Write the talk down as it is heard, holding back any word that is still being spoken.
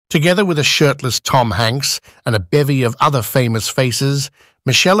Together with a shirtless Tom Hanks and a bevy of other famous faces,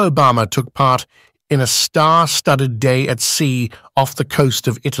 Michelle Obama took part in a star-studded day at sea off the coast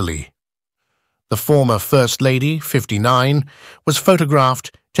of Italy. The former First Lady, 59, was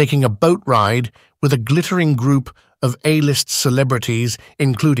photographed taking a boat ride with a glittering group of A-list celebrities,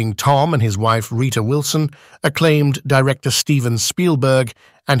 including Tom and his wife Rita Wilson, acclaimed director Steven Spielberg,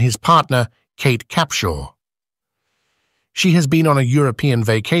 and his partner Kate Capshaw. She has been on a European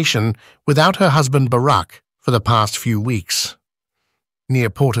vacation without her husband Barack for the past few weeks. Near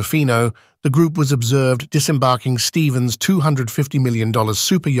Portofino, the group was observed disembarking Steven's $250 million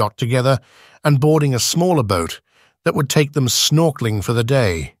super yacht together and boarding a smaller boat that would take them snorkeling for the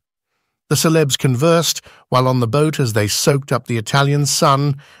day. The celebs conversed while on the boat as they soaked up the Italian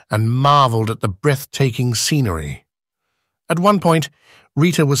sun and marveled at the breathtaking scenery. At one point,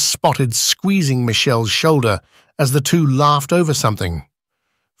 Rita was spotted squeezing Michelle's shoulder as the two laughed over something.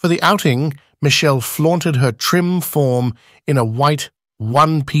 For the outing, Michelle flaunted her trim form in a white,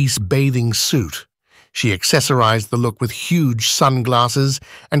 one-piece bathing suit. She accessorized the look with huge sunglasses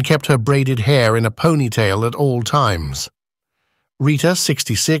and kept her braided hair in a ponytail at all times. Rita,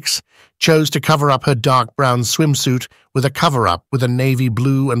 66, chose to cover up her dark brown swimsuit with a cover-up with a navy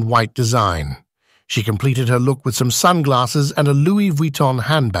blue and white design. She completed her look with some sunglasses and a Louis Vuitton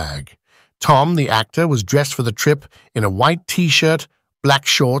handbag. Tom, the actor, was dressed for the trip in a white t-shirt, black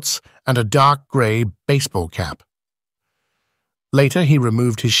shorts, and a dark gray baseball cap. Later, he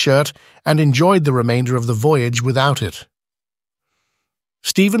removed his shirt and enjoyed the remainder of the voyage without it.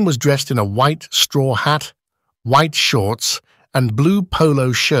 Steven was dressed in a white straw hat, white shorts, and blue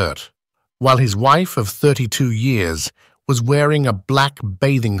polo shirt, while his wife of 32 years was wearing a black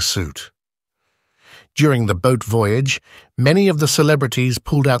bathing suit. During the boat voyage, many of the celebrities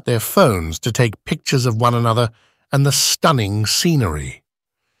pulled out their phones to take pictures of one another and the stunning scenery.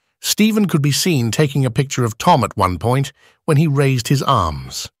 Steven could be seen taking a picture of Tom at one point when he raised his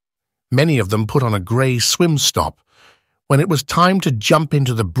arms. Many of them put on a grey swim stop when it was time to jump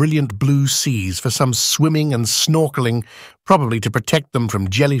into the brilliant blue seas for some swimming and snorkeling, probably to protect them from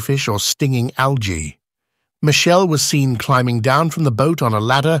jellyfish or stinging algae. Michelle was seen climbing down from the boat on a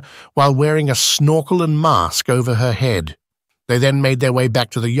ladder while wearing a snorkel and mask over her head. They then made their way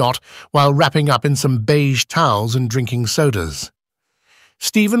back to the yacht while wrapping up in some beige towels and drinking sodas.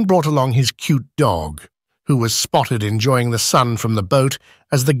 Steven brought along his cute dog, who was spotted enjoying the sun from the boat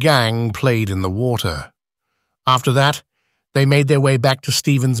as the gang played in the water. After that, they made their way back to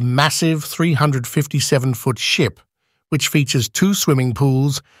Steven's massive 357-foot ship, which features 2 swimming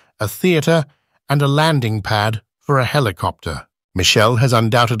pools, a theater, and a landing pad for a helicopter. Michelle has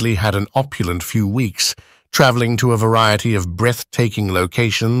undoubtedly had an opulent few weeks, traveling to a variety of breathtaking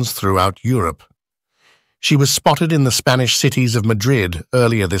locations throughout Europe. She was spotted in the Spanish cities of Madrid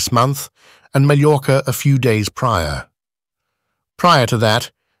earlier this month and Mallorca a few days prior. Prior to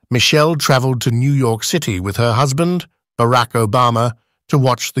that, Michelle traveled to New York City with her husband, Barack Obama, to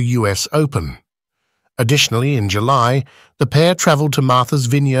watch the U.S. Open. Additionally, in July, the pair traveled to Martha's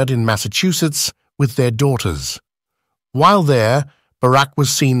Vineyard in Massachusetts with their daughters. While there, Barack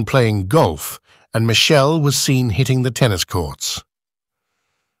was seen playing golf, and Michelle was seen hitting the tennis courts.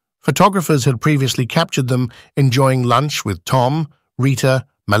 Photographers had previously captured them enjoying lunch with Tom, Rita,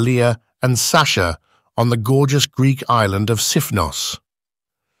 Malia, and Sasha on the gorgeous Greek island of Sifnos.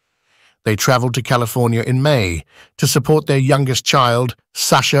 They traveled to California in May to support their youngest child,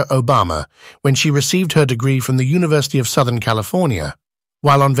 Sasha Obama, when she received her degree from the University of Southern California.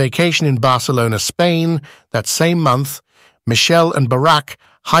 While on vacation in Barcelona, Spain, that same month, Michelle and Barack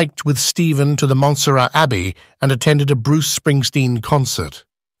hiked with Steven to the Montserrat Abbey and attended a Bruce Springsteen concert.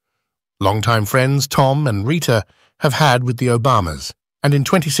 Longtime friends Tom and Rita have had with the Obamas, and in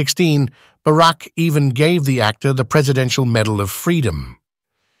 2016, Barack even gave the actor the Presidential Medal of Freedom.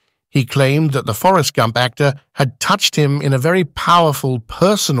 He claimed that the Forrest Gump actor had touched him in a very powerful,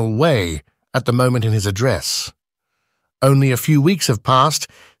 personal way at the moment in his address. Only a few weeks have passed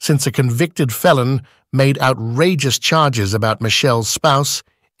since a convicted felon made outrageous charges about Michelle's spouse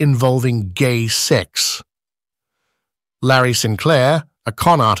involving gay sex. Larry Sinclair, a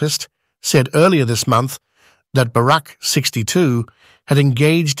con artist, said earlier this month that Barack, 62, had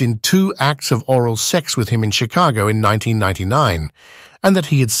engaged in 2 acts of oral sex with him in Chicago in 1999, and that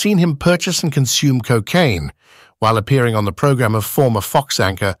he had seen him purchase and consume cocaine while appearing on the program of former Fox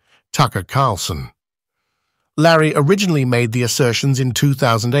anchor Tucker Carlson. Larry originally made the assertions in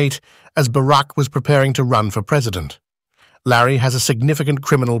 2008 as Barack was preparing to run for president. Larry has a significant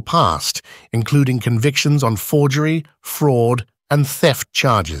criminal past, including convictions on forgery, fraud, and theft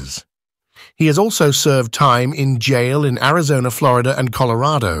charges. He has also served time in jail in Arizona, Florida, and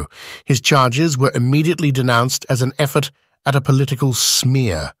Colorado. His charges were immediately denounced as an effort at a political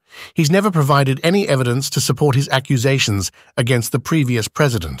smear. He's never provided any evidence to support his accusations against the previous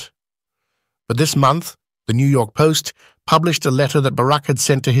president. But this month, the New York Post published a letter that Barack had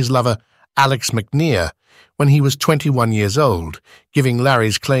sent to his lover, Alex McNear, when he was 21 years old, giving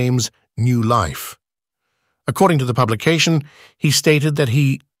Larry's claims new life. According to the publication, he stated that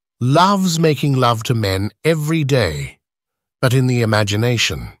he loves making love to men every day, but in the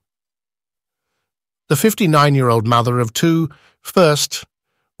imagination. The 59-year-old mother of two first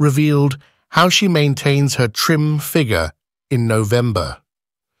revealed how she maintains her trim figure in November.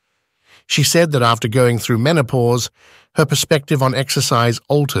 She said that after going through menopause, her perspective on exercise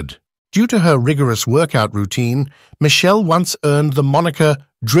altered. Due to her rigorous workout routine, Michelle once earned the moniker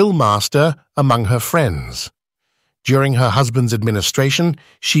Drill Master among her friends. During her husband's administration,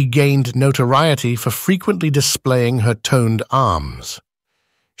 she gained notoriety for frequently displaying her toned arms.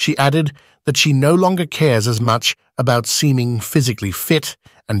 She added that she no longer cares as much about seeming physically fit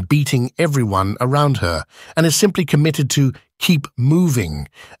and beating everyone around her, and is simply committed to keep moving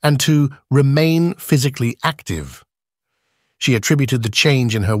and to remain physically active. She attributed the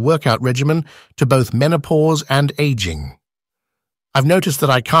change in her workout regimen to both menopause and aging. I've noticed that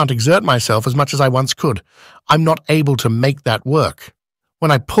I can't exert myself as much as I once could. I'm not able to make that work.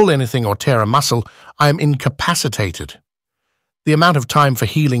 When I pull anything or tear a muscle, I am incapacitated. The amount of time for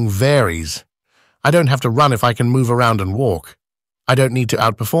healing varies. I don't have to run if I can move around and walk. I don't need to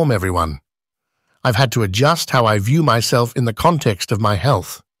outperform everyone. I've had to adjust how I view myself in the context of my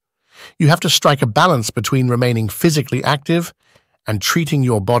health. You have to strike a balance between remaining physically active and treating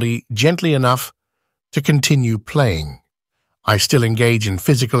your body gently enough to continue playing. I still engage in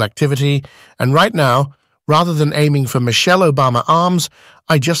physical activity, and right now, rather than aiming for Michelle Obama arms,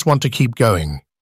 I just want to keep going.